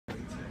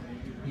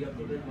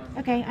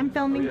Okay, I'm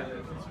filming. Yeah.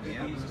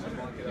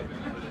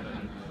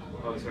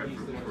 Oh, sorry,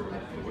 for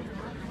which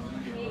part?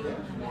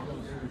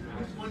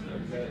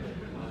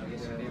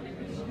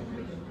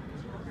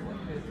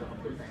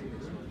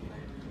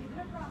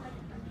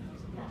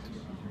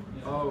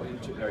 Oh, are you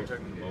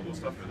talking mobile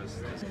stuff or this?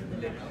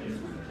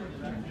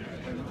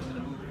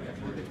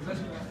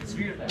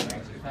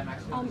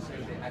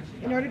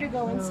 In order to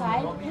go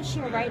inside, push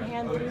your right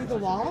hand through the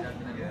wall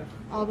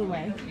all the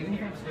way.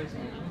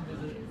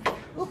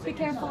 Oh, be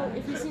careful.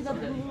 If you see the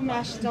blue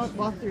mesh, don't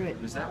walk through it.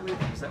 Is that with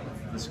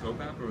the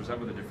Scope app or was that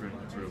with a different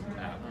sort of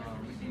app?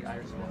 The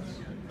IrisVR.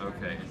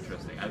 Okay,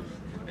 interesting.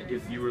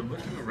 If you were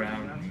looking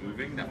around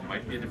moving, that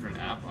might be a different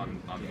app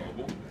on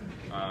mobile.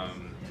 Oh,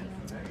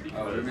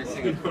 we're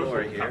missing a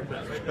floor here.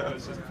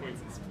 It's just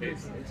points in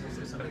space. This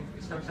is the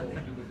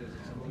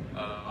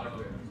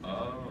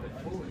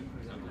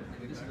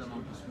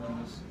amount of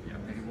smoothness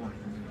that you want.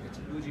 It's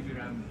a 2 GB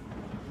RAM.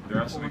 There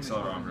are some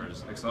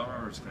accelerometers.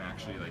 Accelerometers can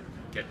actually like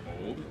get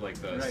old, like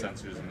the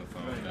sensors in the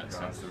phone that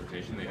sense the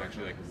rotation. They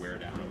actually like wear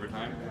down over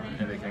time,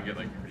 and they can get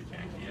like pretty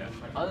janky. Yeah.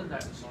 Other than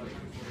that, it's like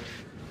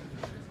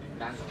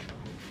bang on.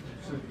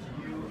 So do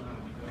you,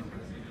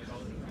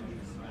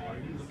 are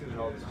you looking at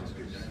all this just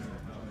because,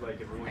 like,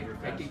 everyone you're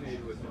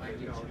fascinated with the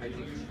technology? I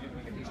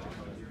teach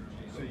technology.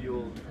 So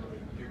you're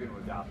going to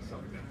adopt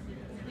something?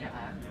 Yeah, I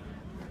am.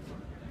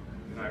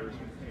 An Iris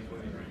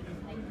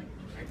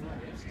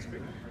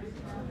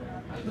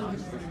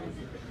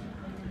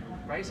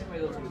Pricing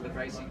will also the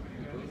pricing.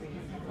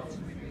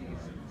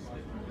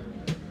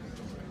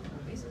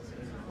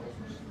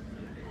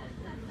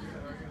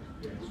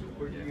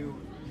 Where do you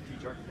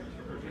teach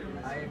architecture?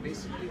 I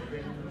basically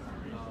bring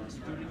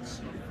students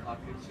of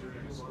architecture,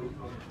 scope,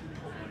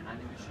 and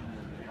animation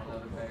and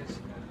other guys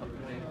up to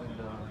date with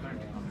the current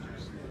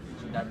technologies.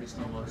 So that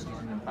basically works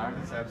using the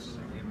parameters,